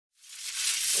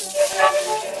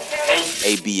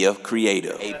ABF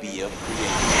Creative. Hey,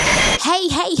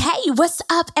 what's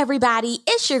up, everybody?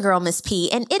 It's your girl, Miss P,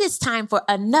 and it is time for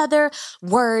another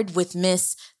Word with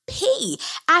Miss P.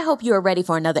 I hope you are ready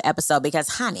for another episode because,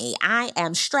 honey, I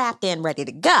am strapped in, ready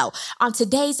to go. On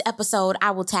today's episode,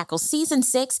 I will tackle season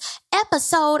 6,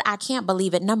 episode, I can't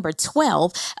believe it, number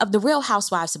 12 of The Real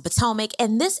Housewives of Potomac.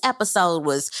 And this episode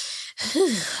was,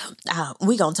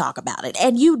 we gonna talk about it.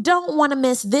 And you don't want to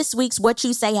miss this week's What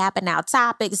You Say Happen Now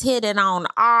topics, hitting on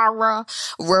Aura,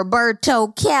 Roberto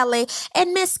Kelly,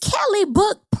 and Miss Kelly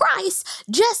Book Price,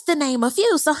 just to name a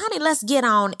few. So, honey, let's get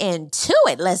on into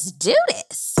it. Let's do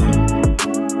this.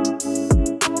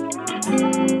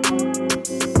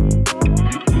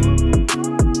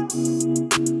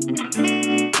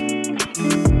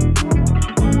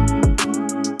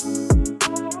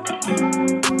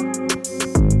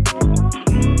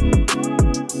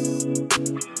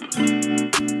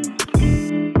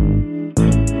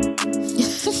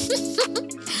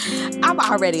 I'm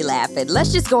already laughing.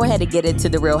 Let's just go ahead and get into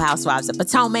The Real Housewives of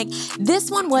Potomac. This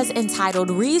one was entitled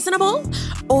Reasonable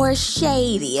or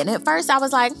Shady. And at first I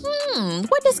was like,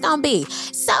 what this gonna be?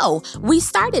 So we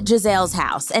started Gizelle's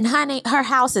house, and honey, her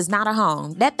house is not a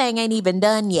home. That thing ain't even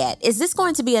done yet. Is this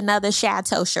going to be another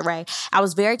Chateau Charest? I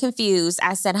was very confused.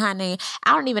 I said, honey,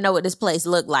 I don't even know what this place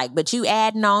looked like, but you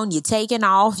adding on, you taking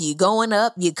off, you going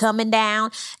up, you coming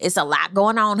down. It's a lot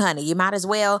going on, honey. You might as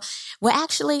well. Well,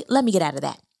 actually, let me get out of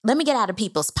that. Let me get out of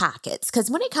people's pockets, because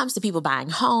when it comes to people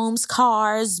buying homes,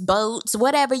 cars, boats,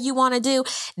 whatever you want to do,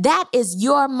 that is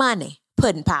your money.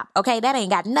 Pudding pop, okay? That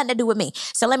ain't got nothing to do with me.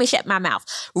 So let me shut my mouth.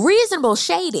 Reasonable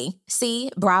Shady.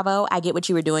 See, bravo, I get what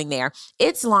you were doing there.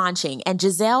 It's launching, and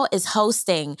Gizelle is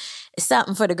hosting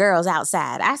something for the girls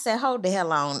outside. I said, hold the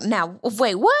hell on. Now,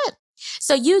 wait, what?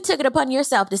 So you took it upon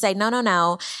yourself to say,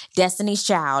 no, Destiny's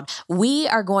Child, we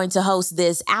are going to host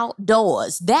this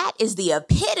outdoors. That is the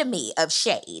epitome of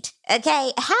shade,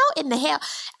 okay? How in the hell?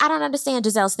 I don't understand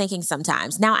Gizelle's thinking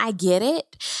sometimes. Now, I get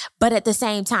it, but at the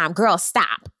same time, girl,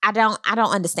 stop. I don't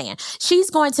understand. She's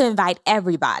going to invite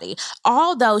everybody,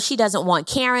 although she doesn't want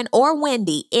Karen or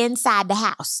Wendy inside the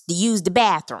house to use the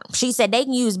bathroom. She said they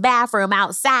can use bathroom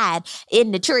outside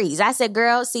in the trees. I said,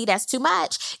 girl, see, that's too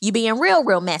much. You being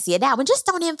real messy at that one. Just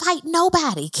don't invite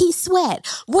nobody. Keith Sweat.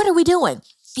 What are we doing?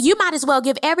 You might as well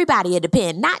give everybody a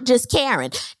depend, not just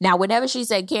Karen. Now, whenever she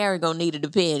said Karen gonna need a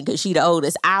depend because she the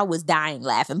oldest, I was dying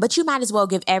laughing. But you might as well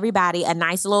give everybody a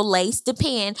nice little lace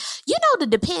depend. You know the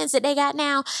depends that they got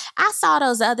now? I saw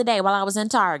those the other day while I was in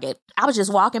Target. I was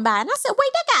just walking by and I said,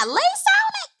 wait, they got lace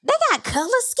on it? They got color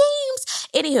schemes?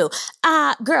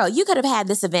 Anywho, girl, you could have had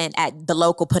this event at the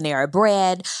local Panera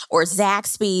Bread or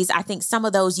Zaxby's. I think some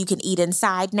of those you can eat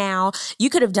inside now. You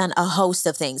could have done a host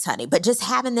of things, honey. But just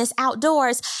having this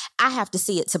outdoors, I have to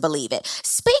see it to believe it.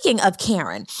 Speaking of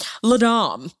Karen,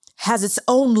 Ladame has its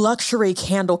own luxury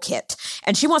candle kit,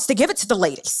 and she wants to give it to the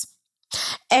ladies.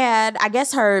 And I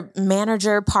guess her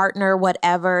manager, partner,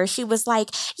 whatever, she was like,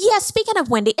 yeah, speaking of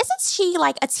Wendy, isn't she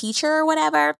like a teacher or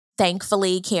whatever?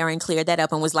 Thankfully, Karen cleared that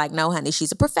up and was like, no, honey,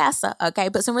 she's a professor, okay?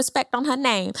 Put some respect on her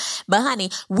name. But,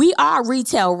 honey, we are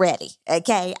retail ready,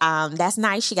 okay? That's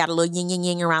nice. She got a little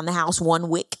yin around the house, 1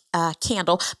 wick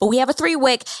candle. But we have a 3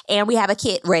 wick and we have a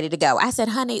kit ready to go. I said,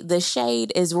 honey, the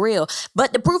shade is real.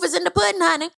 But the proof is in the pudding,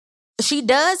 honey. She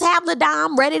does have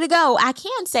Ladame ready to go. I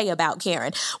can say about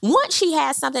Karen, once she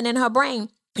has something in her brain,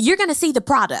 you're going to see the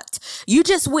product. You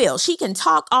just will. She can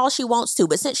talk all she wants to,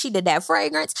 but since she did that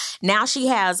fragrance, now she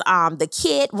has the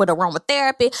kit with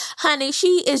aromatherapy. Honey,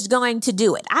 she is going to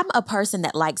do it. I'm a person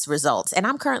that likes results, and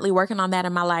I'm currently working on that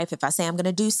in my life. If I say I'm going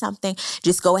to do something,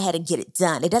 just go ahead and get it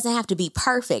done. It doesn't have to be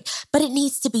perfect, but it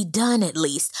needs to be done at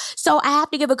least. So I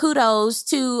have to give a kudos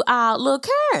to Lil'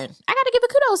 Karen. I got to give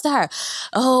a kudos to her.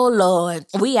 Oh, Lord.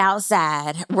 We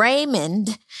outside.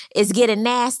 Raymond is getting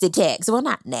nasty texts. Well,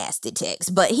 not nasty texts,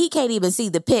 but he can't even see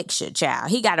the picture,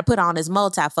 child. He got to put on his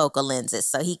multifocal lenses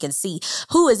so he can see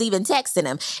who is even texting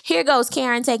him. Here goes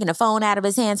Karen taking the phone out of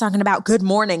his hand, talking about good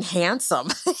morning, handsome.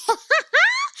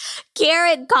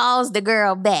 Karen calls the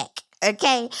girl back.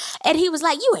 Okay. And he was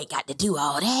like, you ain't got to do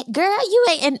all that, girl. You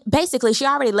ain't. And basically, she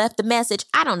already left the message.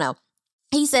 I don't know.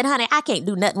 He said, honey, I can't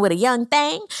do nothing with a young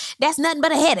thing. That's nothing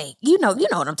but a headache. You know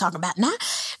what I'm talking about now.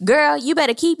 Girl, you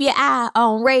better keep your eye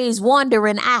on Ray's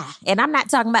wandering eye. And I'm not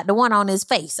talking about the one on his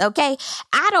face, okay?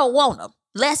 I don't want him.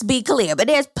 Let's be clear. But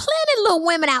there's plenty little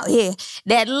women out here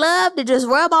that love to just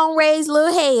rub on Ray's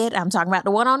little head. I'm talking about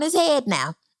the one on his head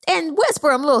now. And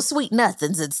whisper him little sweet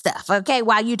nothings and stuff, okay?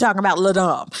 While you talking about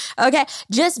Ladame, okay?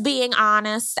 Just being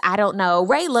honest, I don't know.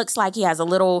 Ray looks like he has a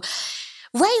little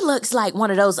Ray looks like one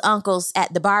of those uncles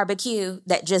at the barbecue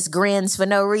that just grins for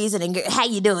no reason and how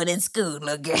you doing in school,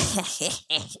 little girl?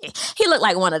 He looked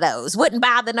like one of those. Wouldn't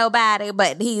bother nobody,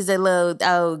 but he's a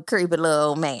little creepy little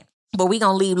old man. But we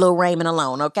gonna leave little Raymond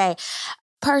alone, okay?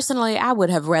 Personally, I would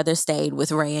have rather stayed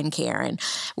with Ray and Karen.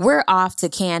 We're off to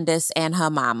Candace and her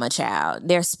mama, child.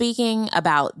 They're speaking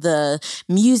about the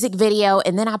music video,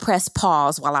 and then I pressed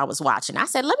pause while I was watching. I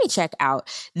said, let me check out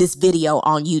this video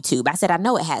on YouTube. I said, I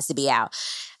know it has to be out.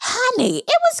 Honey, it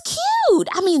was cute.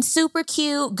 I mean, super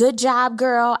cute. Good job,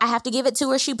 girl. I have to give it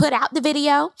to her. She put out the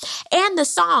video and the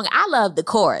song. I love the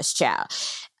chorus, child.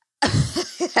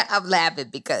 I'm laughing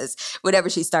because whenever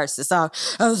she starts the song,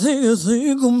 I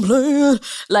think I'm playing.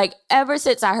 Like, ever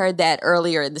since I heard that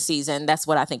earlier in the season, that's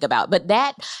what I think about. But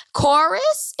that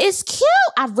chorus is cute.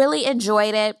 I really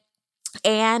enjoyed it.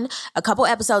 And a couple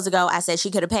episodes ago, I said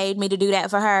she could have paid me to do that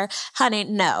for her. Honey,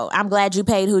 no. I'm glad you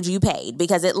paid who you paid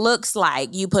because it looks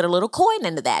like you put a little coin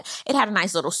into that. It had a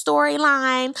nice little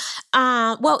storyline.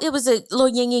 Well, it was a little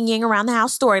yin around the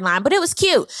house storyline, but it was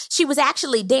cute. She was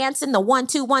actually dancing the 1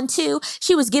 2 1 2.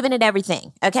 She was giving it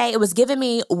everything. Okay, it was giving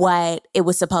me what it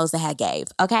was supposed to have gave.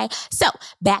 Okay, so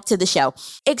back to the show.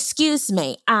 Excuse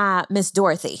me, Miss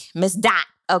Dorothy, Miss Dot.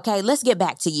 Okay, let's get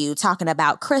back to you talking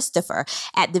about Christopher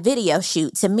at the video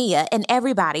shoot to Mia and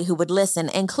everybody who would listen,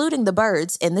 including the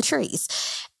birds in the trees.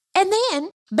 And then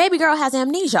baby girl has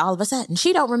amnesia all of a sudden.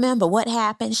 She don't remember what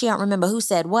happened. She don't remember who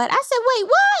said what. I said, wait,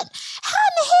 what? How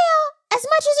in the hell? As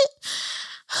much as it...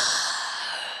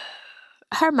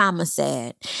 Her mama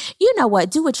said, you know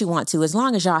what? Do what you want to as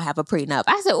long as y'all have a prenup.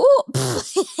 I said, ooh.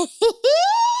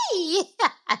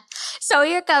 So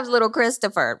here comes little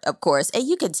Christopher, of course. And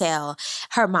you can tell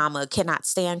her mama cannot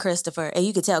stand Christopher. And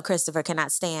you can tell Christopher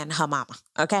cannot stand her mama,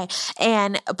 okay?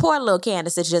 And poor little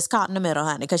Candace is just caught in the middle,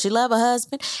 honey, because she love her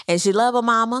husband and she love her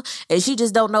mama and she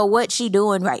just don't know what she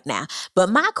doing right now. But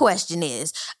my question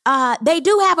is, they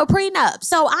do have a prenup.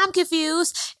 So I'm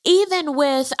confused. Even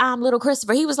with little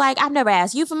Christopher, he was like, I've never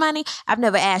asked you for money. I've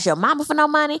never asked your mama for no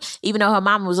money. Even though her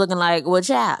mama was looking like, well,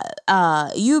 child,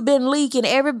 you've been leaking.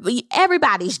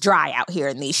 Everybody's dry out here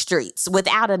in these streets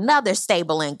without another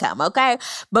stable income, okay?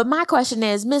 But my question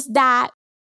is, Miss Dot,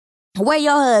 where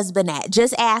your husband at?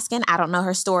 Just asking. I don't know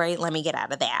her story. Let me get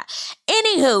out of that.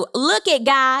 Anywho, look at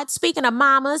God. Speaking of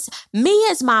mamas,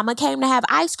 Mia's mama came to have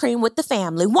ice cream with the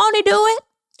family. Won't he do it?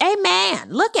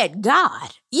 Amen. Look at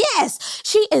God. Yes,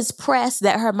 she is pressed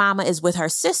that her mama is with her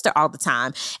sister all the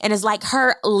time and is like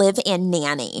her live-in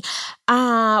nanny.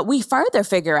 We further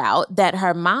figure out that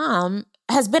her mom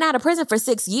has been out of prison for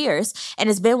 6 years and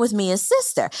has been with Mia's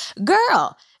sister.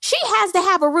 Girl, she has to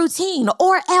have a routine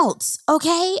or else,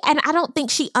 okay? And I don't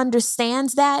think she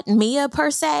understands that, Mia,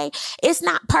 per se. It's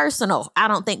not personal, I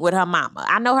don't think, with her mama.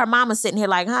 I know her mama's sitting here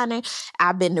like, honey,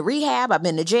 I've been to rehab, I've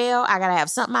been to jail. I got to have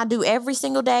something I do every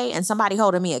single day and somebody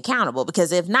holding me accountable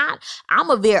because if not, I'm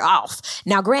going to veer off.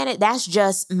 Now, granted, that's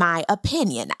just my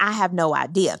opinion. I have no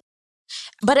idea.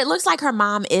 But it looks like her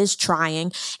mom is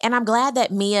trying. And I'm glad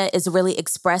that Mia is really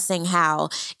expressing how,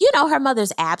 her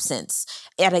mother's absence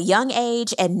at a young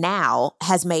age and now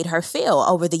has made her feel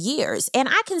over the years. And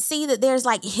I can see that there's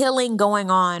like healing going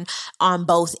on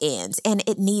both ends and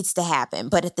it needs to happen.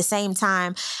 But at the same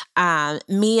time,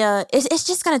 Mia, it's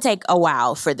just going to take a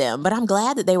while for them. But I'm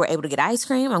glad that they were able to get ice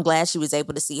cream. I'm glad she was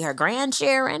able to see her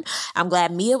grandchildren. I'm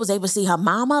glad Mia was able to see her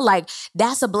mama. Like,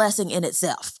 that's a blessing in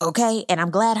itself, okay? And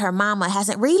I'm glad her mama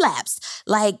hasn't relapsed.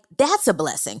 Like, that's a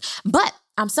blessing. But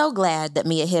I'm so glad that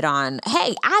Mia hit on,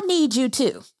 hey, I need you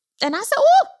too. And I said,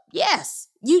 oh, yes.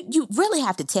 You really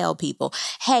have to tell people,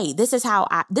 hey, this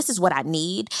is what I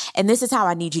need, and this is how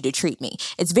I need you to treat me.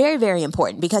 It's very, very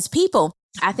important because people,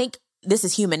 I think this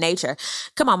is human nature.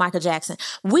 Come on, Michael Jackson.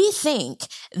 We think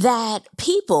that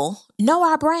people know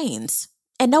our brains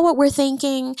and know what we're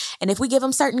thinking. And if we give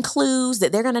them certain clues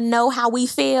that they're going to know how we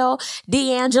feel,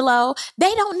 D'Angelo,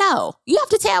 they don't know. You have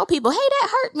to tell people, hey, that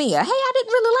hurt me. Or, hey, I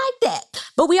didn't really like that.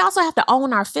 But we also have to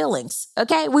own our feelings.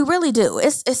 Okay, we really do.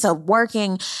 It's a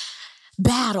working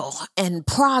battle and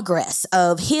progress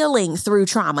of healing through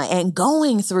trauma and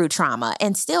going through trauma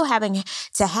and still having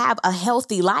to have a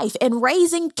healthy life and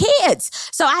raising kids.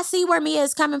 So I see where Mia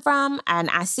is coming from and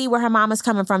I see where her mama's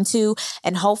coming from too.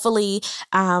 And hopefully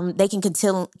they can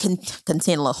continue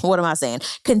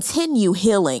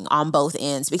healing on both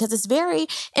ends because it's very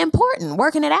important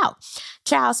working it out.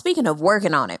 Child, speaking of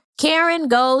working on it, Karen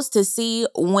goes to see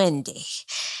Wendy.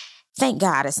 Thank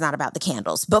God it's not about the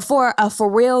candles. But for a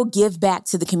for real give back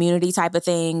to the community type of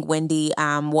thing, Wendy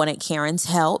wanted Karen's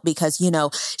help because,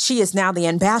 she is now the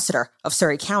ambassador of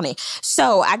Surrey County.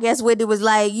 So I guess Wendy was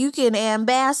like, you can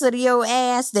ambassador your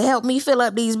ass to help me fill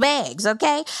up these bags,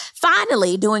 okay?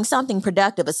 Finally doing something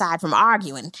productive aside from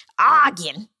arguing.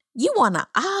 You want to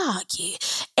argue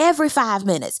every 5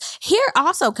 minutes. Here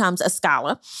also comes a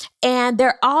scholar. And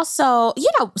they're also,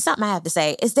 something I have to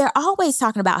say is they're always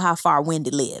talking about how far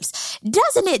Wendy lives.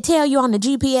 Doesn't it tell you on the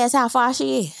GPS how far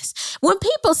she is? When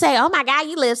people say, oh my God,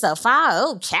 you live so far.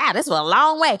 Oh, child, this was a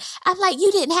long way. I'm like,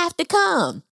 you didn't have to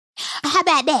come. How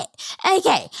about that?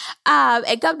 Okay.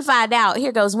 And come to find out,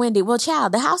 here goes Wendy. Well,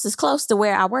 child, the house is close to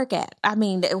where I work at. I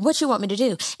mean, what you want me to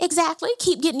do? Exactly.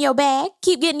 Keep getting your bag.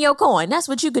 Keep getting your coin. That's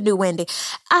what you can do, Wendy.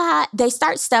 They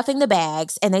start stuffing the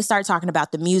bags and they start talking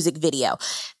about the music video.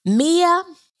 Mia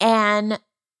and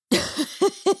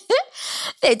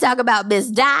they talk about Miss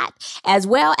Dot as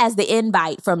well as the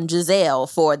invite from Giselle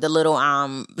for the little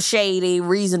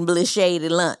reasonably shady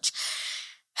lunch.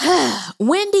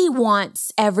 Wendy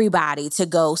wants everybody to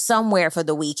go somewhere for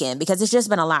the weekend because it's just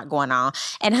been a lot going on.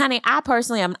 And honey, I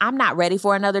personally I'm not ready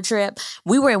for another trip.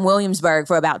 We were in Williamsburg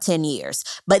for about 10 years.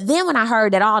 But then when I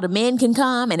heard that all the men can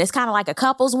come and it's kind of like a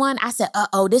couples one, I said,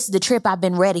 this is the trip I've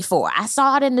been ready for. I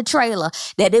saw it in the trailer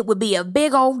that it would be a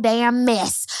big old damn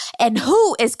mess. And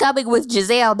who is coming with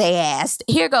Giselle, they asked.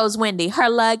 Here goes Wendy, her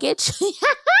luggage.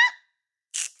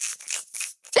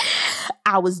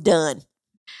 I was done.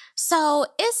 So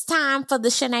it's time for the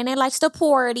Shanae Likes to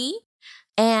Party.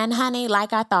 And honey,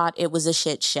 like I thought, it was a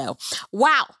shit show.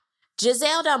 Wow.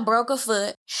 Giselle done broke a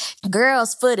foot.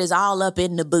 Girl's foot is all up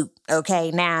in the boot.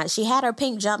 Okay, now she had her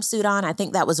pink jumpsuit on. I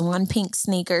think that was one pink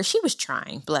sneaker. She was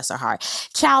trying, bless her heart.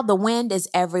 Child, the wind is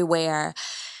everywhere.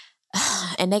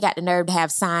 And they got the nerve to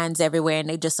have signs everywhere and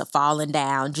they just are falling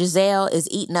down. Giselle is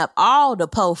eating up all the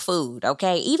po food,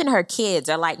 okay? Even her kids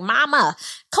are like, Mama,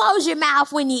 close your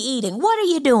mouth when you're eating. What are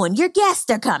you doing? Your guests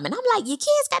are coming. I'm like, your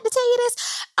kids got to tell you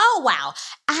this? Oh, wow.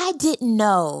 I didn't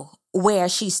know where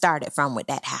she started from with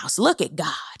that house. Look at God.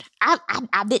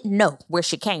 I didn't know where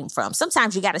she came from.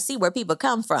 Sometimes you got to see where people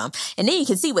come from, and then you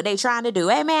can see what they're trying to do.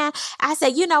 Hey, man, I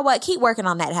said, you know what? Keep working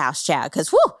on that house, child,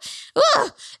 because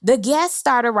the guests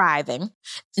start arriving.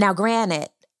 Now, granted,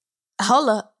 hold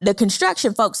up, the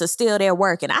construction folks are still there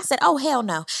working. I said, oh, hell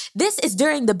no. This is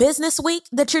during the business week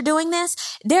that you're doing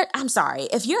this. I'm sorry.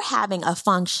 If you're having a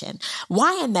function,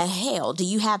 why in the hell do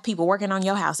you have people working on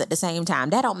your house at the same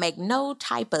time? That don't make no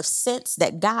type of sense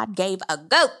that God gave a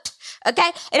goat.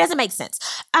 Okay? It doesn't make sense.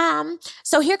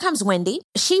 So here comes Wendy.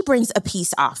 She brings a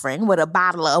peace offering with a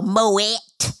bottle of Moet.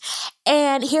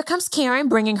 And here comes Karen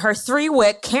bringing her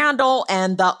 3-wick candle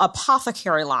and the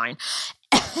apothecary line.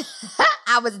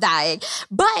 I was dying.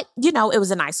 But, it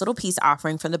was a nice little peace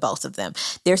offering from the both of them.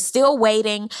 They're still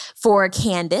waiting for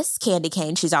Candace, Candy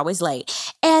Cane. She's always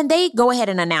late. And they go ahead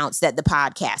and announce that the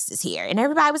podcast is here. And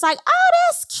everybody was like, oh,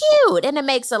 that's cute. And it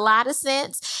makes a lot of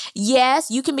sense. Yes,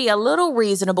 you can be a little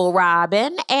reasonable,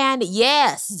 Robin. And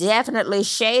yes, definitely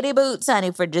shady boots,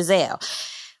 honey, for Giselle.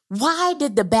 Why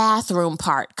did the bathroom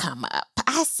part come up?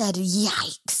 I said,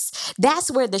 yikes. That's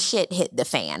where the shit hit the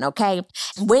fan, okay?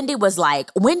 Wendy was like,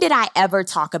 when did I ever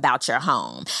talk about your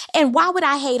home? And why would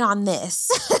I hate on this?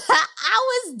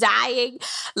 I was dying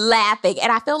laughing.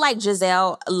 And I feel like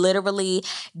Giselle literally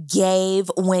gave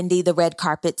Wendy the red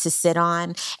carpet to sit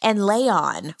on and lay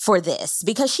on for this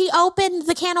because she opened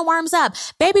the can of worms up.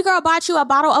 Baby girl bought you a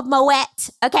bottle of Moet,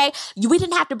 okay? We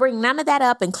didn't have to bring none of that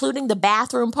up, including the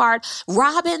bathroom part.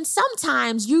 Robin,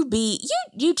 sometimes you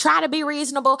try to be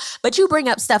reasonable, but you bring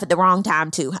up stuff at the wrong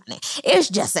time too, honey. It's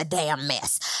just a damn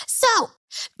mess. So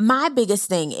my biggest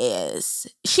thing is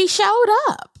she showed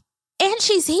up. And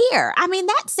she's here. I mean,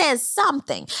 that says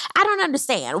something. I don't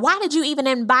understand. Why did you even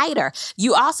invite her?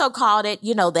 You also called it,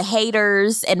 the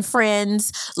haters and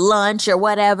friends lunch or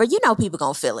whatever. People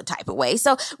gonna feel a type of way.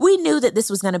 So we knew that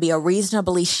this was gonna be a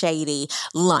reasonably shady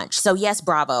lunch. So yes,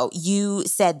 bravo, you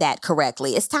said that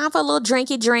correctly. It's time for a little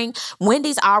drinky drink.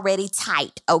 Wendy's already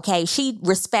tight, okay? She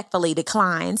respectfully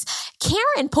declines.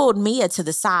 Karen pulled Mia to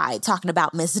the side talking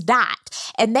about Miss Dot.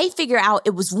 And they figure out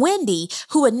it was Wendy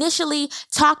who initially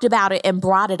talked about it and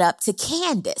brought it up to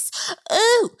Candace.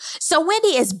 Ooh. So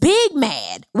Wendy is big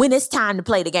mad when it's time to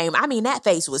play the game. I mean, that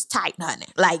face was tight, honey.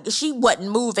 Like she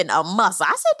wasn't moving a muscle.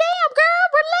 I said, damn,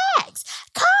 girl, relax.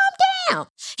 Calm now.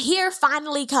 Here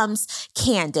finally comes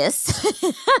Candace.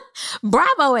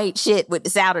 Bravo ain't shit with the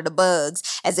sound of the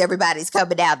bugs as everybody's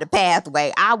coming down the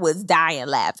pathway. I was dying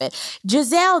laughing.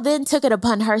 Giselle then took it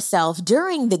upon herself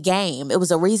during the game. It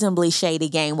was a reasonably shady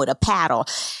game with a paddle.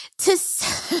 To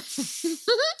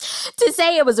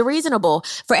say it was reasonable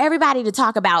for everybody to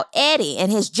talk about Eddie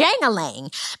and his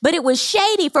jangalang, but it was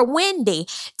shady for Wendy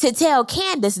to tell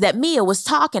Candace that Mia was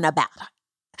talking about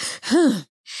her.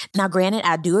 Now, granted,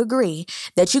 I do agree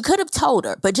that you could have told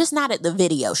her, but just not at the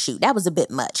video shoot. That was a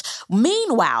bit much.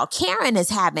 Meanwhile, Karen is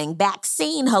having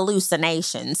vaccine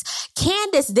hallucinations.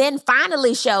 Candace then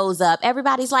finally shows up.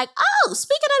 Everybody's like, oh,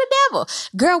 speaking of the devil,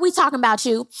 girl, we talking about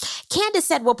you. Candace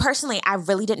said, well, personally, I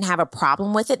really didn't have a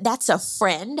problem with it. That's a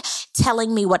friend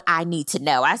telling me what I need to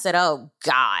know. I said, oh,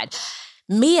 God.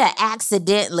 Mia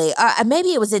accidentally, or maybe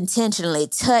it was intentionally,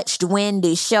 touched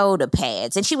Wendy's shoulder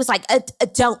pads. And she was like,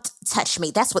 don't touch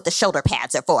me. That's what the shoulder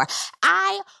pads are for.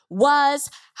 I was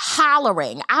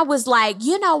hollering. I was like,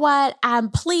 you know what?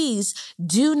 Please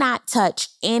do not touch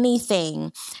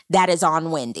anything that is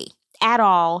on Wendy. At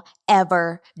all,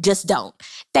 ever, just don't.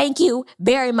 Thank you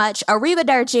very much.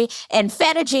 Arrivederci and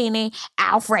fettuccine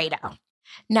Alfredo.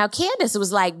 Now, Candace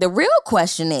was like, the real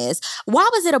question is, why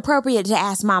was it appropriate to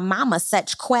ask my mama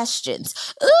such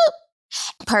questions? Ooh.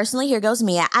 Personally, here goes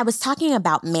Mia. I was talking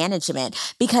about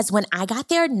management because when I got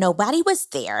there, nobody was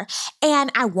there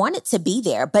and I wanted to be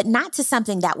there, but not to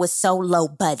something that was so low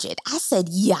budget. I said,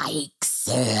 yikes.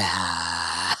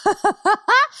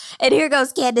 And here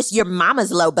goes Candace, your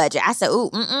mama's low budget. I said, ooh,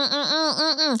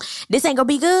 this ain't gonna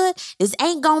be good. This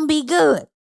ain't gonna be good.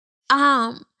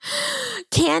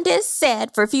 Candace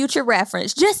said for future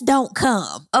reference, just don't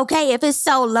come, okay, if it's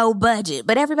so low budget.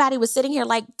 But everybody was sitting here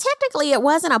like, technically it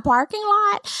wasn't a parking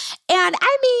lot. And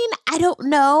I mean, I don't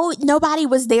know. Nobody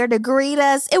was there to greet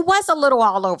us. It was a little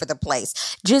all over the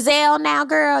place. Giselle, now,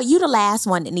 girl, you the last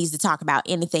one that needs to talk about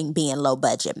anything being low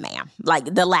budget, ma'am.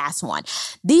 Like the last one.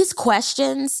 These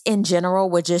questions in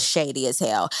general were just shady as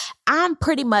hell. I'm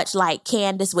pretty much like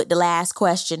Candace with the last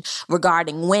question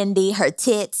regarding Wendy, her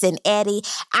tits, and Eddie.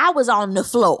 I was on the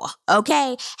floor,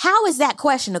 okay? How is that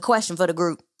question a question for the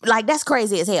group? Like, that's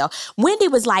crazy as hell. Wendy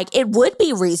was like, it would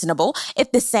be reasonable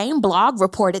if the same blog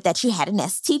reported that you had an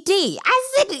STD.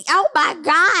 I said, oh my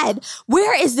God,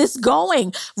 where is this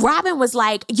going? Robin was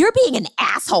like, you're being an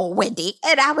asshole, Wendy.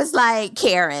 And I was like,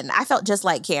 Karen. I felt just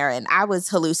like Karen. I was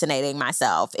hallucinating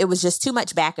myself. It was just too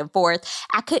much back and forth.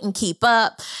 I couldn't keep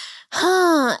up.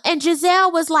 And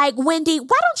Giselle was like, Wendy,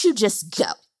 why don't you just go?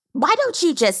 Why don't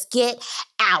you just get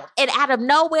out? And out of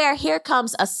nowhere, here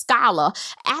comes a scholar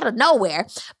out of nowhere,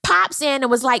 pops in and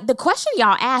was like, the question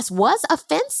y'all asked was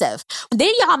offensive.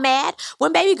 Then y'all mad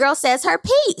when baby girl says her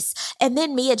piece. And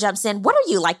then Mia jumps in. What are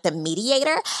you, like the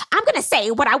mediator? I'm going to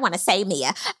say what I want to say,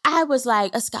 Mia. I was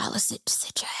like, a scholar, sit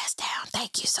your ass down.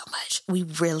 Thank you so much. We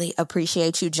really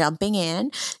appreciate you jumping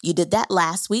in. You did that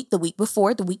last week, the week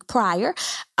before, the week prior.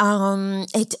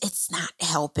 It's not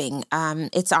helping.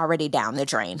 It's already down the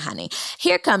drain, honey.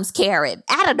 Here comes Karen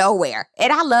out of nowhere.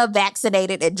 And I love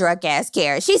vaccinated and drunk ass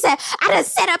Karen. She said, I done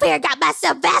sat up here and got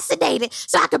myself vaccinated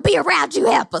so I could be around you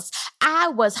helpers. I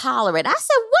was hollering. I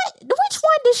said, what? Which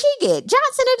one did she get?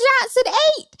 Johnson & Johnson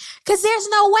 8? Because there's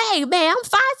no way, ma'am.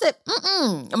 Pfizer,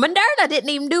 Moderna didn't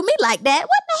even do me like that.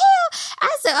 What the hell?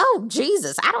 I said, oh,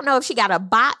 Jesus. I don't know if she got a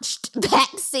botched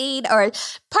vaccine or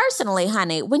personally,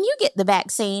 honey, when you get the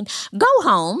vaccine, go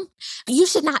home. You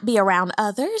should not be around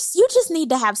others. You just need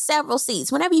to have several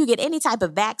seats. Whenever you get any type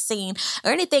of vaccine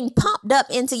or anything pumped up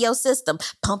into your system,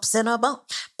 pumps in a bump.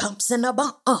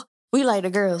 We like the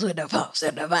girls with the pumps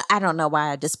in the bump. I don't know why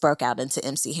I just broke out into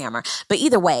MC Hammer. But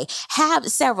either way, have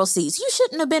several seats. You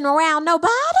shouldn't have been around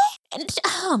nobody. And,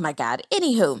 oh my God.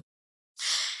 Anywho.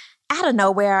 Out of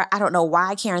nowhere, I don't know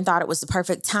why Karen thought it was the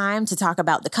perfect time to talk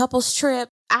about the couples trip.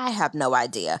 I have no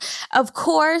idea. Of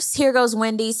course, here goes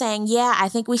Wendy saying, yeah, I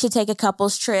think we should take a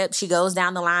couples trip. She goes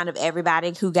down the line of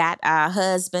everybody who got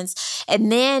husbands. And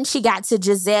then she got to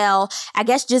Giselle. I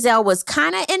guess Giselle was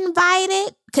kind of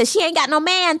invited because she ain't got no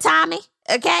man, Tommy.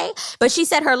 Okay? But she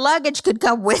said her luggage could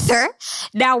come with her.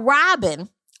 Now, Robin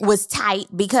was tight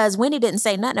because Wendy didn't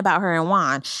say nothing about her and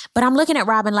Juan. But I'm looking at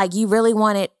Robin like, you really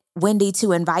wanted Wendy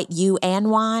to invite you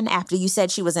and Juan after you said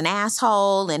she was an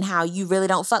asshole and how you really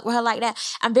don't fuck with her like that?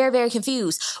 I'm very, very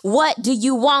confused. What do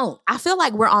you want? I feel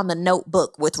like we're on the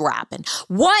Notebook with Robin.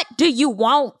 What do you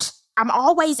want? I'm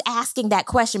always asking that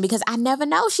question because I never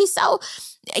know. She's so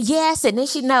yes, and then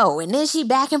she no, and then she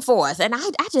back and forth. And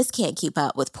I just can't keep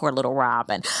up with poor little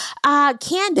Robin.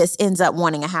 Candace ends up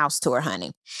wanting a house tour,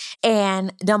 honey,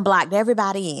 and done blocked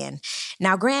everybody in.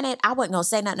 Now, granted, I wasn't going to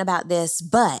say nothing about this,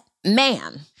 but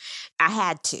man, I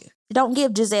had to. Don't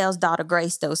give Giselle's daughter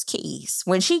Grace those keys.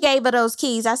 When she gave her those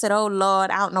keys, I said, oh,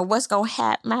 Lord, I don't know what's going to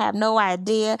happen. I have no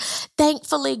idea.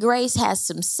 Thankfully, Grace has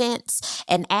some sense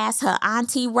and asked her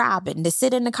auntie Robin to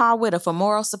sit in the car with her for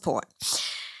moral support.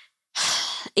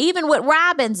 Even with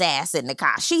Robin's ass in the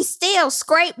car, she still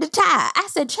scraped the tire. I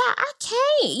said, child, I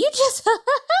can't. You just...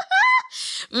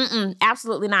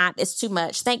 absolutely not. It's too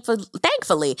much.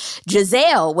 Thankfully,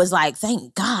 Giselle was like,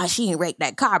 thank God she didn't wreck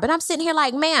that car. But I'm sitting here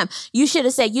like, ma'am, you should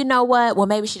have said, you know what? Well,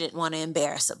 maybe she didn't want to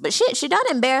embarrass her. But shit, she done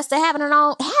embarrassed her having her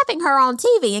on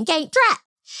TV and can't drive.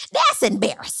 That's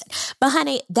embarrassing. But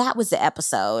honey, that was the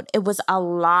episode. It was a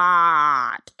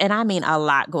lot. And I mean a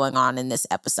lot going on in this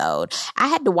episode. I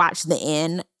had to watch the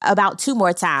end about 2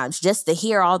 more times just to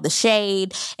hear all the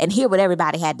shade and hear what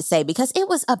everybody had to say because it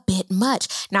was a bit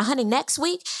much. Now, honey, next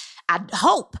week, I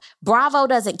hope Bravo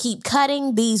doesn't keep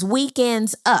cutting these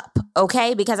weekends up,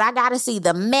 okay? Because I got to see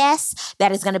the mess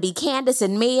that is going to be Candace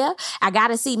and Mia. I got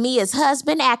to see Mia's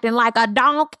husband acting like a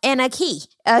donk and a key,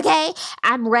 okay?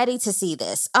 I'm ready to see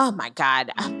this. Oh, my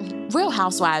God. Real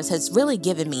Housewives has really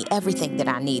given me everything that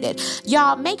I needed.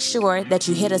 Y'all, make sure that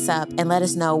you hit us up and let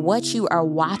us know what you are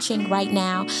watching right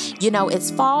now. You know, it's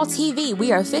fall TV.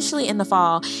 We are officially in the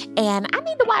fall, and I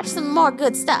need to watch some more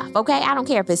good stuff, okay? I don't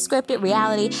care if it's scripted,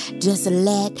 reality. Just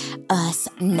let us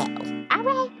know. All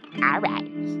right. All right.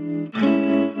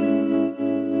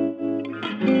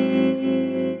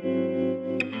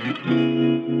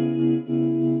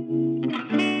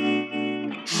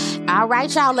 All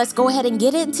right, y'all, let's go ahead and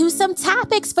get into some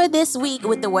topics for this week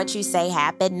with the What You Say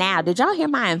Happen Now. Did y'all hear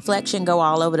my inflection go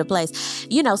all over the place?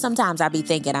 You know, sometimes I be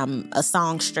thinking I'm a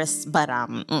songstress, but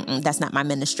that's not my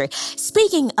ministry.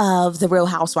 Speaking of the Real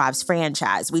Housewives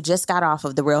franchise, we just got off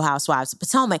of the Real Housewives of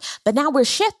Potomac, but now we're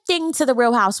shifting to the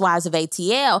Real Housewives of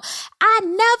ATL. I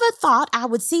never thought I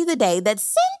would see the day that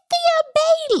Cynthia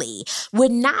Bailey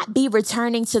would not be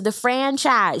returning to the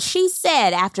franchise. She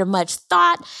said, after much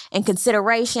thought and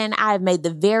consideration, I have made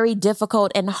the very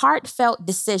difficult and heartfelt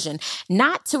decision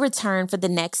not to return for the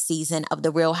next season of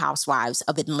The Real Housewives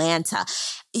of Atlanta.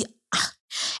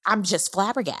 I'm just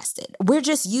flabbergasted. We're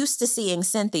just used to seeing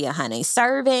Cynthia, honey,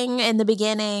 serving in the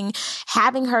beginning,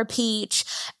 having her peach.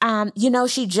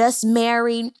 She just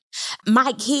married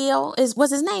Mike Hill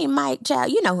was his name, Mike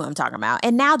Child. You know who I'm talking about.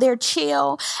 And now they're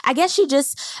chill. I guess I don't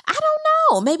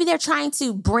know. Maybe they're trying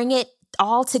to bring it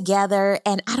all together.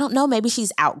 And I don't know, maybe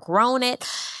she's outgrown it.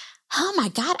 Oh my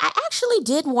God, I actually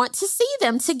did want to see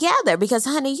them together because,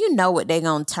 honey, you know what they're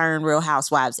going to turn Real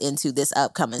Housewives into this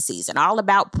upcoming season. All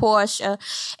about Porsha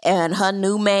and her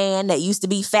new man that used to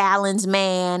be Fallon's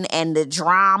man and the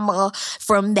drama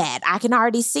from that. I can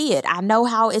already see it. I know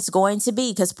how it's going to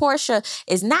be because Porsha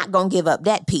is not going to give up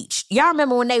that peach. Y'all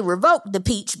remember when they revoked the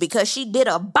peach because she did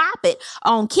a bop it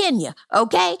on Kenya,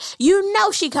 okay? You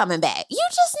know she coming back. You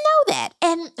just know that.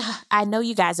 And I know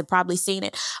you guys have probably seen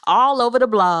it all over the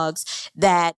blogs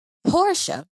that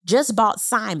Porsha just bought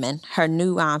Simon, her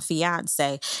new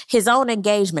fiance, his own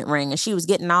engagement ring, and she was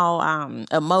getting all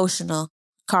emotional,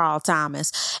 Carl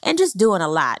Thomas, and just doing a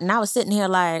lot. And I was sitting here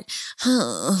like,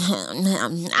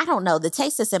 I don't know, the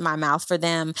taste is in my mouth for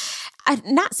them. I'm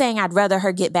not saying I'd rather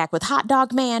her get back with Hot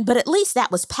Dog Man, but at least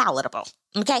that was palatable.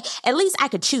 Okay, at least I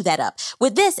could chew that up.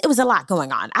 With this, it was a lot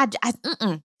going on.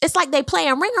 It's like they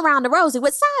playing Ring Around the Rosie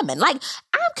with Simon. Like,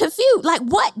 I'm confused. Like,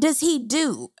 what does he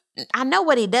do? I know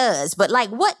what he does, but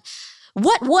like, what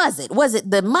was it? Was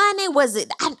it the money? Was it?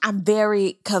 I'm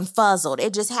very confuzzled.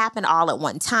 It just happened all at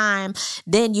one time.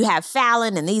 Then you have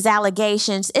Fallon and these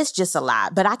allegations. It's just a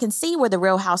lot. But I can see where the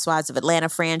Real Housewives of Atlanta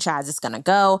franchise is going to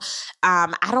go.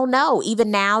 I don't know.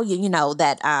 Even now, you know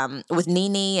that with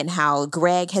Nene and how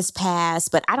Greg has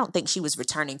passed, but I don't think she was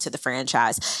returning to the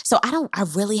franchise. So I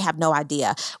really have no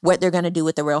idea what they're going to do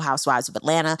with the Real Housewives of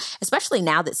Atlanta, especially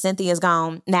now that Cynthia's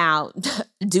gone. Now,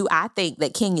 do I think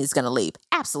that King is going to leave?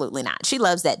 Absolutely not. She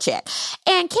loves that check.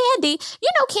 And Kandi, you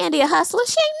know Kandi a hustler.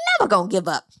 She ain't never gonna give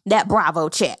up that Bravo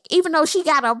check, even though she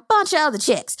got a bunch of other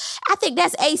checks. I think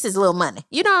that's Ace's little money.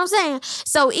 You know what I'm saying?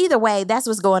 So either way, that's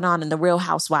what's going on in the Real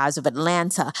Housewives of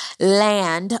Atlanta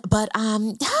land. But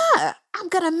I'm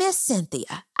gonna miss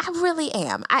Cynthia. I really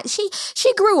am.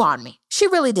 She grew on me. She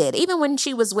really did. Even when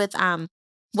she was with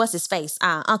what's his face?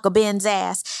 Uncle Ben's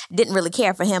ass. Didn't really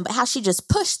care for him, but how she just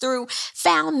pushed through,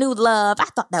 found new love. I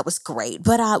thought that was great.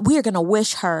 But we're going to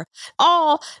wish her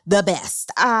all the best.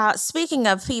 Speaking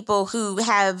of people who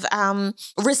have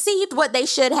received what they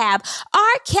should have,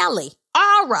 R. Kelly,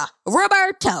 Aura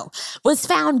Roberto, was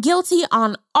found guilty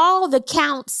on all the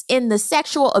counts in the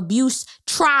sexual abuse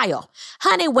trial.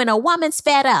 Honey, when a woman's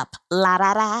fed up, la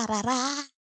da da da da,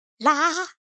 la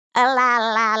la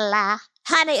la la.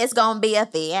 Honey, it's going to be a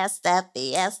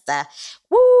fiesta.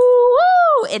 Woo,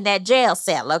 woo, in that jail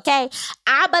cell, okay?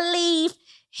 I believe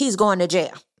he's going to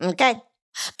jail, okay?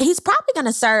 He's probably going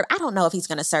to serve, I don't know if he's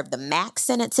going to serve the max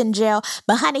sentence in jail,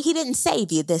 but honey, he didn't save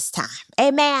you this time.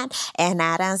 Amen. And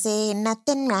I don't see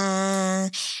nothing wrong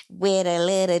with a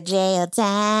little jail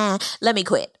time. Let me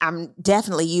quit. I'm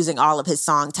definitely using all of his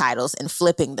song titles and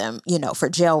flipping them, for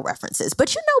jail references.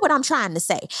 But you know what I'm trying to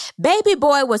say. Baby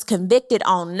boy was convicted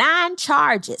on 9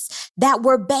 charges that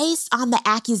were based on the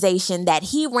accusation that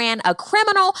he ran a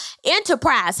criminal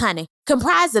enterprise, honey,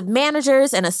 comprised of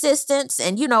managers and assistants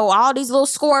and, all these little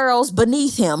squirrels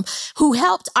beneath him who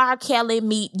helped R. Kelly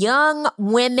meet young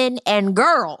women and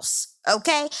girls,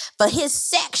 okay, for his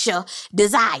sexual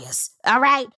desires, all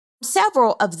right?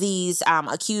 Several of these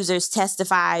accusers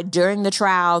testified during the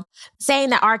trial saying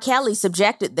that R. Kelly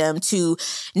subjected them to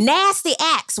nasty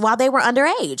acts while they were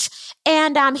underage.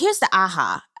 And here's the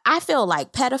aha. I feel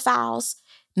like pedophiles,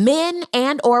 men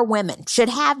and or women, should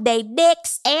have their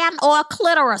dicks and or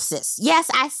clitorises.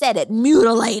 Yes, I said it.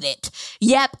 Mutilated.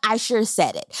 Yep, I sure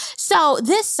said it. So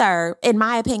this, sir, in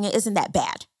my opinion, isn't that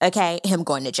bad, okay? Him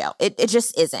going to jail. It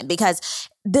just isn't, because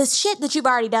the shit that you've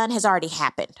already done has already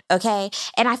happened, okay?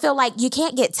 And I feel like you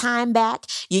can't get time back.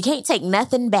 You can't take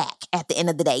nothing back at the end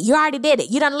of the day. You already did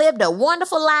it. You done lived a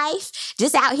wonderful life,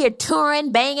 just out here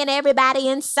touring, banging everybody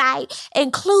in sight,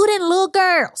 including little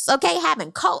girls, okay?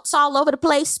 Having cults all over the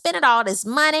place, spending all this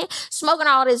money, smoking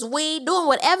all this weed, doing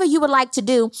whatever you would like to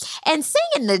do, and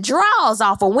singing the draws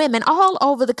off of women all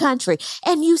over the country.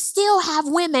 And you still have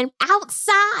women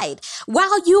outside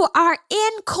while you are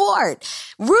in court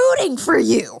rooting for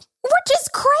you. Which is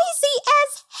crazy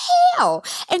as hell.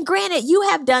 And granted, you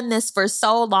have done this for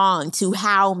so long, to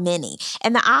how many?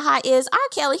 And the aha is, R.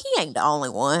 Kelly, he ain't the only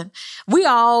one. We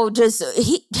all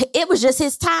it was just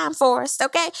his time for us,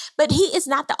 okay? But he is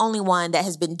not the only one that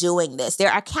has been doing this.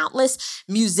 There are countless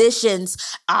musicians,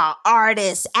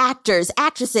 artists, actors,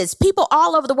 actresses, people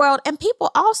all over the world, and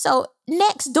people also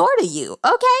next door to you,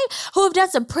 okay? Who have done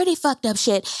some pretty fucked up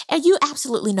shit, and you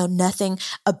absolutely know nothing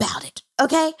about it,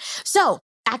 okay? So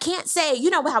I can't say, you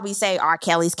know how we say R.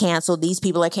 Kelly's canceled, these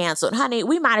people are canceled. Honey,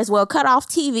 we might as well cut off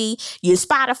TV, your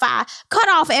Spotify, cut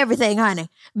off everything, honey,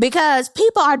 because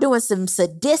people are doing some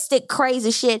sadistic, crazy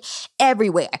shit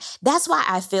everywhere. That's why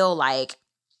I feel like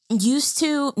used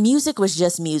to, music was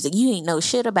just music. You ain't know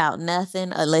shit about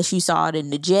nothing unless you saw it in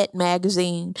the Jet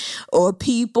magazine or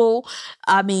People.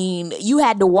 I mean, you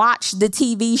had to watch the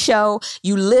TV show.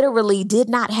 You literally did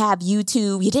not have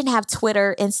YouTube. You didn't have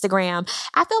Twitter, Instagram.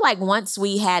 I feel like once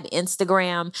we had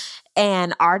Instagram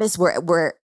and artists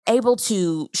were able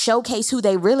to showcase who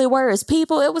they really were as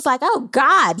people, it was like, oh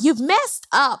God, you've messed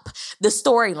up the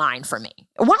storyline for me.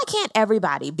 Why can't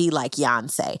everybody be like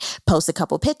Beyonce? Post a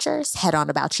couple pictures, head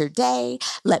on about your day,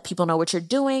 let people know what you're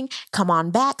doing, come on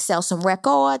back, sell some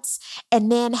records,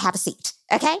 and then have a seat.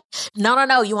 Okay?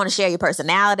 No. You want to share your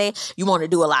personality. You want to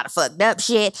do a lot of fucked up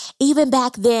shit. Even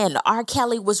back then, R.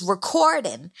 Kelly was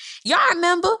recording. Y'all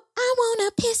remember? I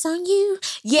want to piss on you.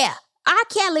 Yeah. R.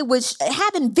 Kelly was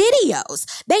having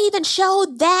videos. They even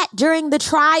showed that during the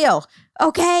trial,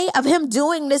 okay, of him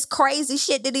doing this crazy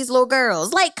shit to these little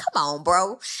girls. Like, come on,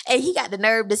 bro. And he got the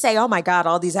nerve to say, oh my God,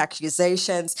 all these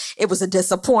accusations, it was a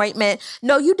disappointment.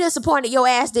 No, you disappointed your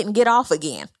ass didn't get off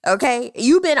again, okay?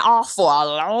 You've been off for a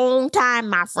long time,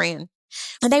 my friend.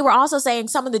 And they were also saying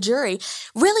some of the jury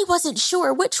really wasn't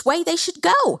sure which way they should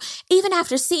go, even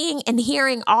after seeing and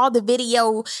hearing all the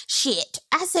video shit.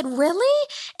 I said, really?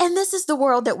 And this is the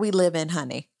world that we live in,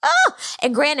 honey. Oh,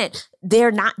 and granted,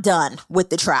 they're not done with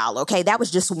the trial, okay? That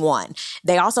was just one.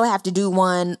 They also have to do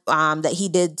one that he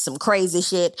did some crazy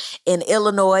shit in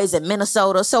Illinois and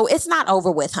Minnesota. So it's not over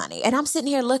with, honey. And I'm sitting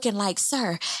here looking like,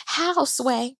 sir, how,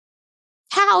 Sway?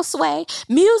 How, Sway?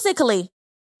 Musically,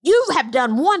 you have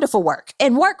done wonderful work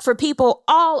and work for people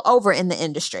all over in the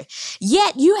industry.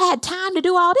 Yet you had time to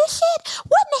do all this shit?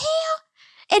 What in the hell?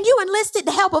 And you enlisted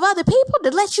the help of other people to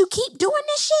let you keep doing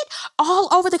this shit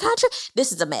all over the country?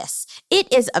 This is a mess.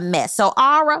 It is a mess. So,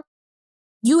 Ara,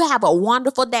 you have a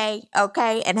wonderful day,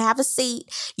 okay? And have a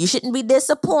seat. You shouldn't be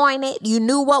disappointed. You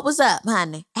knew what was up,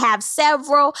 honey. Have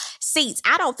several seats.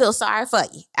 I don't feel sorry for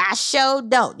you. I sure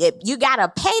don't. You got to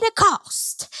pay the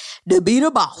cost to be the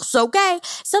boss, okay?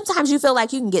 Sometimes you feel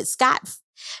like you can get scot-free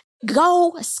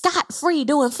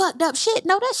doing fucked up shit.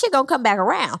 No, that shit gonna come back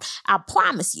around. I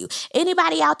promise you.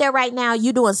 Anybody out there right now,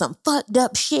 you doing some fucked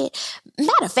up shit?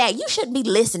 Matter of fact, you shouldn't be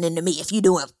listening to me if you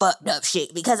doing fucked up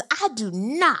shit, because I do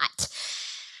not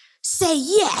say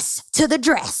yes to the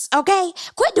dress, okay?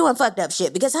 Quit doing fucked up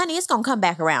shit, because, honey, it's gonna come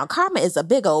back around. Karma is a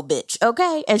big old bitch,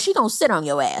 okay? And she gonna sit on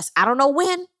your ass. I don't know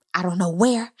when. I don't know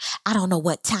where, I don't know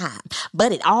what time,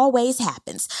 but it always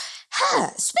happens.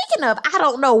 Speaking of I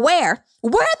don't know where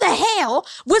the hell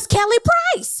was Kelly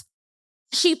Price?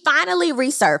 She finally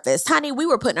resurfaced. Honey, we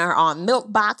were putting her on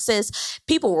milk boxes.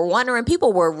 People were wondering.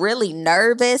 People were really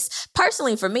nervous.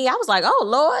 Personally, for me, I was like, oh,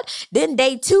 Lord. Then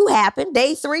day 2 happened.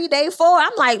 Day 3, day 4.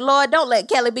 I'm like, Lord, don't let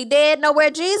Kelly be dead nowhere,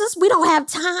 Jesus. We don't have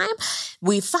time.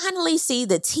 We finally see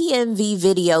the TMV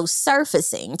video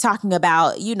surfacing, talking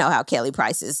about, you know how Kelly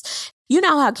Price is. You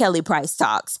know how Kelly Price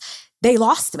talks. They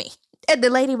lost me. And the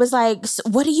lady was like,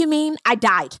 what do you mean? I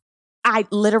died. I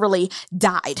literally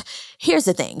died. Here's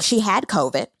the thing. She had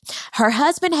COVID. Her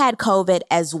husband had COVID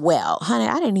as well. Honey,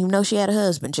 I didn't even know she had a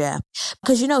husband, child.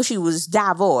 Because, you know, she was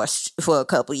divorced for a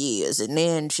couple years. And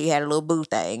then she had a little boo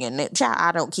thing. And child,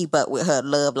 I don't keep up with her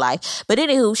love life. But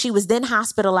anywho, she was then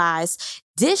hospitalized,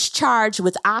 discharged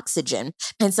with oxygen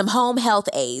and some home health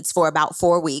aides for about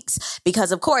 4 weeks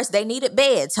because, of course, they needed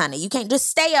beds, honey. You can't just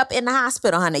stay up in the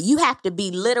hospital, honey. You have to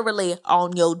be literally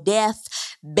on your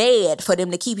death bed for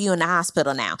them to keep you in the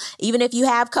hospital now. Even if you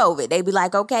have COVID, they be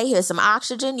like, okay, here's some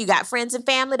oxygen. You got friends and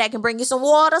family that can bring you some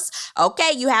waters.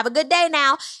 Okay, you have a good day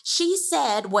now. She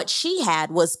said what she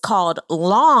had was called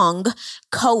long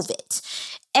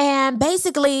COVID. And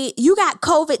basically, you got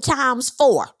COVID times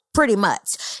 4. Pretty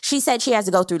much. She said she has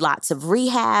to go through lots of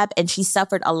rehab and she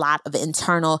suffered a lot of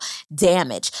internal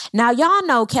damage. Now, y'all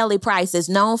know Kelly Price is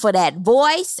known for that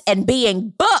voice and being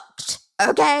booked.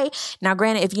 Okay. Now,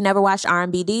 granted, if you never watched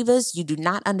R&B Divas, you do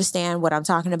not understand what I'm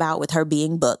talking about with her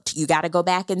being booked. You got to go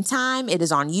back in time. It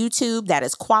is on YouTube. That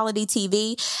is quality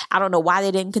TV. I don't know why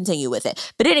they didn't continue with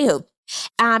it. But anywho,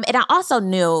 and I also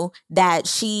knew that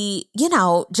she, you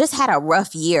know, just had a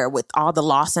rough year with all the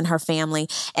loss in her family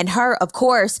and her, of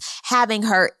course, having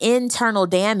her internal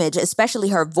damage, especially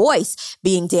her voice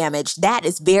being damaged. That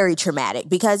is very traumatic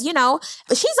because, you know,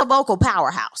 she's a vocal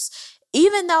powerhouse.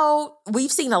 Even though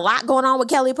we've seen a lot going on with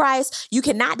Kelly Price, you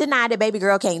cannot deny that baby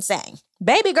girl can't sing.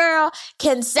 Baby girl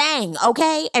can sing,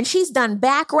 okay? And she's done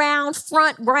background,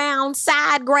 front ground,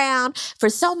 side ground for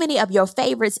so many of your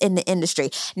favorites in the industry.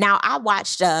 Now, I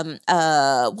watched,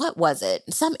 what was it?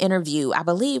 Some interview, I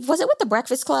believe. Was it with The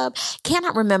Breakfast Club?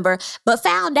 Cannot remember. But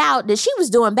found out that she was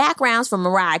doing backgrounds for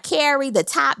Mariah Carey, the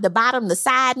top, the bottom, the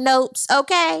side notes,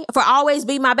 okay? For Always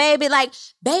Be My Baby. Like,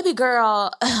 baby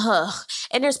girl,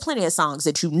 and there's plenty of songs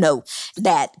that you know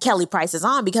that Kelly Price is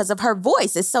on because of her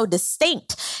voice. It's so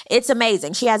distinct. It's amazing.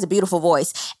 She has a beautiful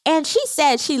voice. And she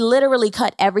said she literally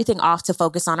cut everything off to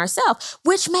focus on herself,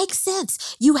 which makes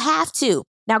sense. You have to.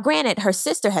 Now, granted, her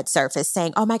sister had surfaced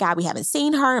saying, oh my God, we haven't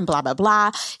seen her and blah, blah,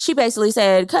 blah. She basically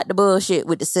said, cut the bullshit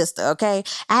with the sister, okay?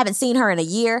 I haven't seen her in a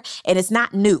year and it's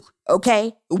not new.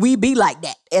 Okay, we be like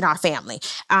that in our family.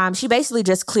 She basically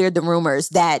just cleared the rumors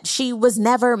that she was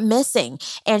never missing.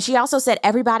 And she also said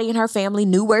everybody in her family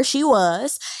knew where she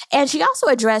was. And she also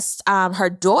addressed her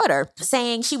daughter,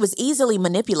 saying she was easily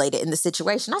manipulated in the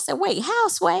situation. I said, wait, how,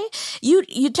 Sway? You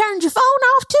turned your phone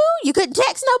off too? You couldn't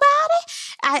text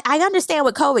nobody? I understand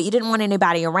with COVID, you didn't want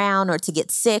anybody around or to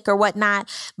get sick or whatnot,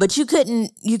 but you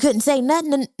couldn't say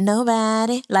nothing to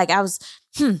nobody. Like I was...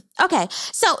 Okay.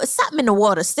 So something in the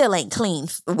water still ain't clean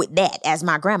with that, as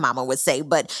my grandmama would say.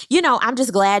 But, you know, I'm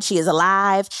just glad she is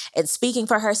alive and speaking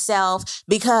for herself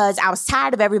because I was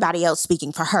tired of everybody else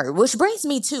speaking for her, which brings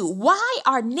me to why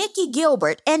are Nikki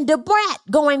Gilbert and Da Brat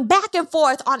going back and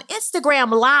forth on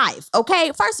Instagram Live?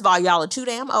 Okay. First of all, y'all are too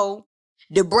damn old.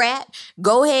 Da Brat,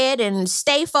 go ahead and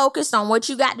stay focused on what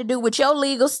you got to do with your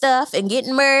legal stuff and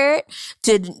getting married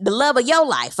to the love of your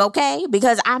life, okay?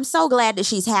 Because I'm so glad that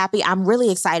she's happy. I'm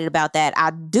really excited about that.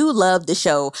 I do love the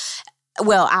show.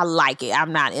 Well, I like it.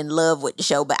 I'm not in love with the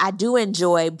show, but I do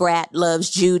enjoy Brat Loves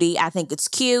Judy. I think it's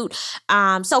cute.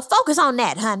 So focus on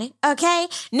that, honey, okay?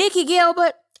 Nikki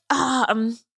Gilbert,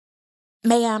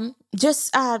 ma'am,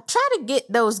 just try to get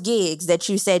those gigs that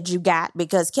you said you got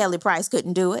because Kelly Price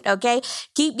couldn't do it, okay?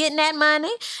 Keep getting that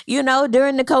money, you know,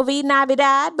 during the COVID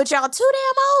Navidad, but y'all too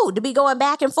damn old to be going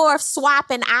back and forth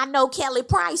swapping I know Kelly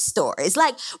Price stories.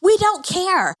 Like, we don't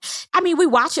care. I mean, we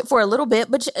watch it for a little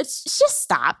bit, but just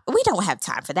stop. We don't have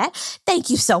time for that. Thank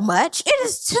you so much. It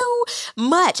is too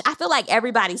much. I feel like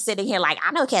everybody's sitting here like,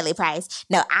 I know Kelly Price.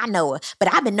 No, I know her,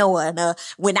 but I've been knowing her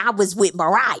when I was with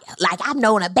Mariah. Like, I've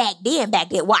known her back then.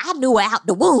 Well, I knew her out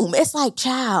the womb. It's like,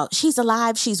 child, she's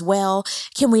alive, she's well.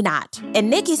 Can we not? And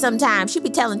Nikki sometimes, she be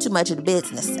telling too much of the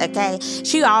business, okay?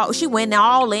 She went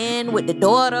all in with the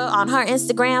daughter on her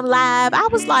Instagram Live. I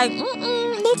was like,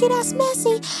 Nikki, that's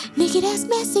messy. Nikki, that's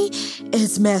messy.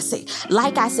 It's messy.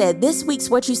 Like I said, this week's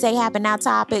What You Say Happen Now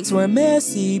topics were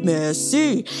messy.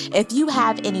 If you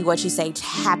have any What You Say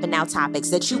Happen Now topics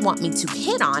that you want me to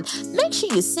hit on, make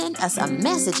sure you send us a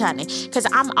message, honey, because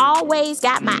I'm always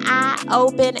got my eye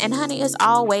open, and honey, there's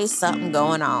always something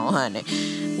going on, honey.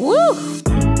 Woo!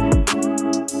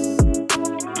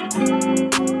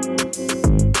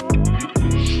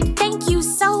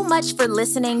 Much for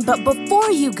listening, but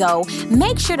before you go,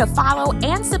 make sure to follow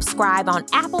and subscribe on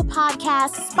Apple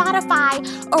Podcasts, Spotify,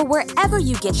 or wherever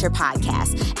you get your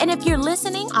podcasts. And if you're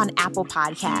listening on Apple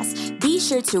Podcasts, be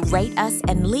sure to rate us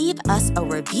and leave us a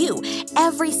review.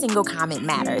 Every single comment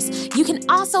matters. You can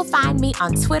also find me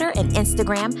on Twitter and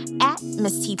Instagram at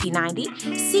Miss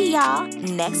TP90. See y'all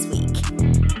next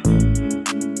week.